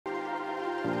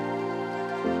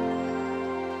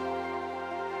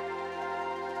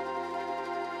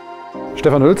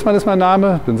Stefan Hülsmann ist mein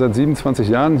Name, bin seit 27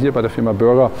 Jahren hier bei der Firma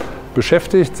Börger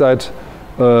beschäftigt, seit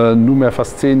nunmehr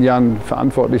fast 10 Jahren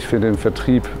verantwortlich für den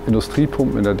Vertrieb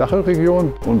Industriepumpen in der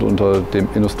Dachelregion. Und unter dem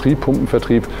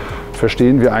Industriepumpenvertrieb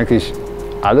verstehen wir eigentlich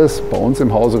alles bei uns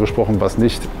im Hause gesprochen, was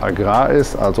nicht agrar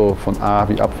ist, also von A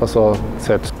wie Abwasser,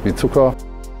 Z wie Zucker.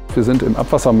 Wir sind im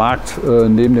Abwassermarkt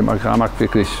neben dem Agrarmarkt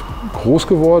wirklich groß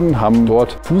geworden, haben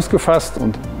dort Fuß gefasst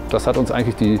und das hat uns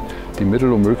eigentlich die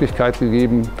Mittel und Möglichkeit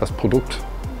gegeben, das Produkt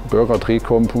Börger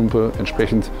Drehkolbenpumpe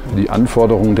entsprechend die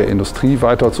Anforderungen der Industrie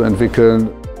weiterzuentwickeln.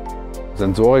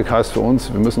 Sensorik heißt für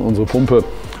uns, wir müssen unsere Pumpe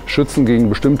schützen gegen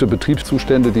bestimmte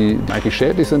Betriebszustände, die eigentlich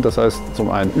schädlich sind. Das heißt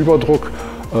zum einen Überdruck,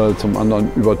 zum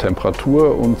anderen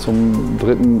Übertemperatur und zum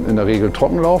dritten in der Regel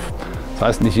Trockenlauf. Das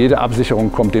heißt, nicht jede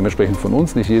Absicherung kommt dementsprechend von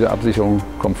uns, nicht jede Absicherung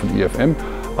kommt von IFM.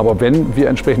 Aber wenn wir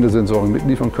entsprechende Sensoren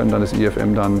mitliefern können, dann ist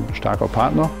IFM dann ein starker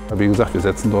Partner. Wie gesagt, wir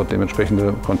setzen dort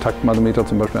dementsprechende Kontaktmanometer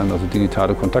zum Beispiel an, also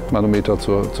digitale Kontaktmanometer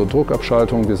zur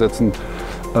Druckabschaltung. Wir setzen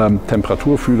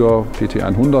Temperaturfühler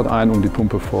PT100 ein, um die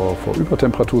Pumpe vor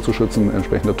Übertemperatur zu schützen,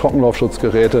 entsprechende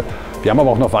Trockenlaufschutzgeräte. Wir haben aber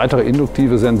auch noch weitere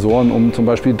induktive Sensoren, um zum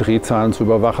Beispiel Drehzahlen zu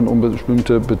überwachen, um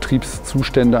bestimmte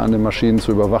Betriebszustände an den Maschinen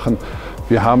zu überwachen.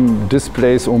 Wir haben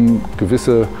Displays, um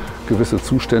gewisse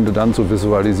Zustände dann zu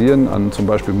visualisieren an zum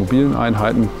Beispiel mobilen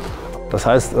Einheiten. Das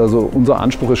heißt also, unser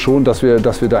Anspruch ist schon, dass wir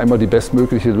da immer die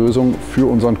bestmögliche Lösung für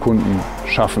unseren Kunden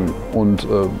schaffen. Und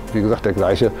wie gesagt, der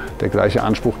gleiche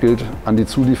Anspruch gilt an die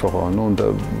Zulieferer. Und da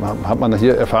hat man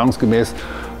hier erfahrungsgemäß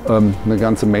eine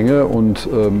ganze Menge. Und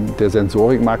der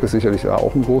Sensorikmarkt ist sicherlich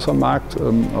auch ein großer Markt,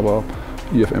 aber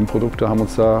IFM-Produkte haben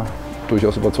uns da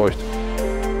durchaus überzeugt.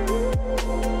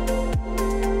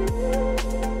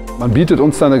 Man bietet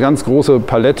uns da eine ganz große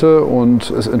Palette und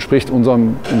es entspricht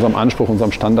unserem Anspruch,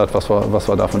 unserem Standard, was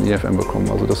wir da von IFM bekommen.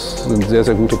 Also das sind sehr,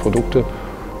 sehr gute Produkte,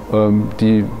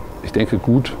 die, ich denke,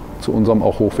 gut zu unserem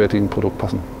auch hochwertigen Produkt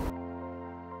passen.